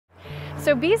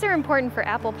So bees are important for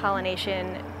apple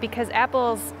pollination because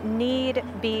apples need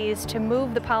bees to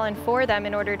move the pollen for them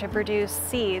in order to produce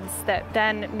seeds that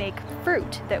then make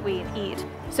fruit that we eat.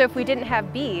 So if we didn't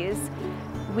have bees,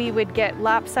 we would get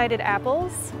lopsided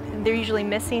apples. They're usually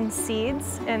missing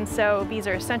seeds, and so bees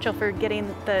are essential for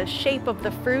getting the shape of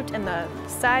the fruit and the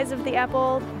size of the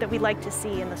apple that we like to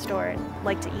see in the store and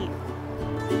like to eat.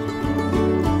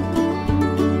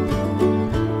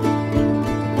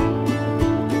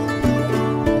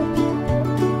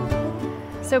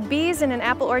 So bees in an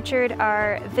apple orchard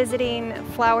are visiting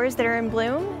flowers that are in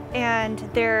bloom, and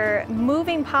they're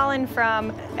moving pollen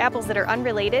from apples that are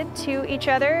unrelated to each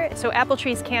other. So apple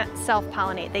trees can't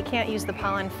self-pollinate. They can't use the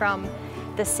pollen from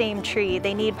the same tree.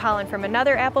 They need pollen from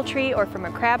another apple tree or from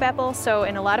a crabapple. So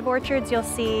in a lot of orchards you'll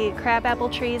see crabapple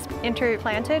trees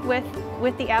interplanted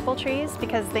with the apple trees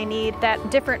because they need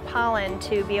that different pollen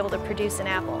to be able to produce an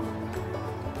apple.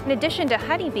 In addition to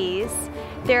honeybees,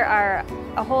 there are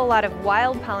a whole lot of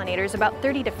wild pollinators. About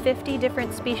 30 to 50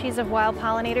 different species of wild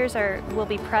pollinators will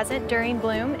be present during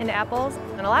bloom in apples.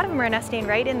 And a lot of them are nesting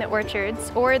right in the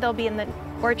orchards, or they'll be in the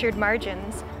orchard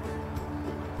margins.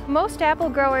 Most apple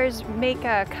growers make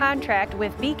a contract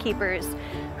with beekeepers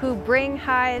who bring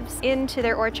hives into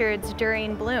their orchards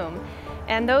during bloom.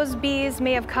 And those bees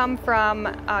may have come from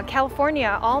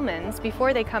California almonds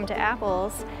before they come to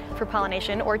apples for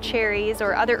pollination, or cherries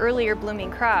or other earlier blooming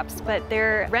crops, but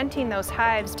they're renting those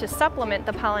hives to supplement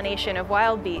the pollination of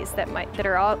wild bees that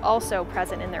are also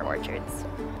present in their orchards.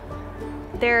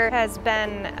 There has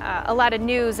been a lot of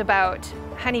news about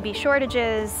honeybee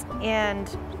shortages,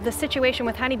 and the situation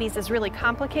with honeybees is really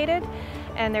complicated,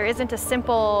 and there isn't a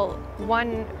simple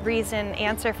one reason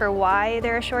answer for why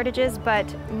there are shortages, but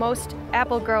most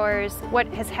apple growers, what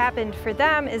has happened for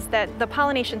them is that the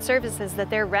pollination services that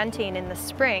they're renting in the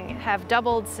spring have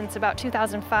doubled since about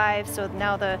 2005, so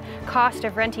now the cost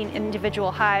of renting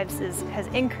individual hives has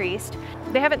increased.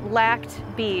 They haven't lacked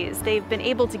bees. They've been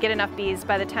able to get enough bees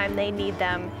by the time they need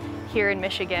them. Here in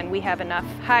Michigan, we have enough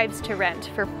hives to rent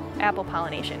for apple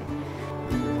pollination.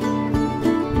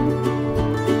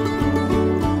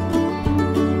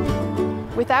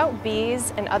 Without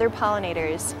bees and other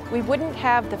pollinators, we wouldn't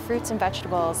have the fruits and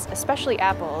vegetables, especially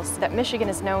apples, that Michigan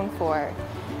is known for.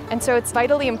 And so it's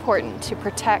vitally important to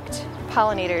protect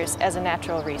pollinators as a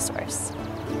natural resource.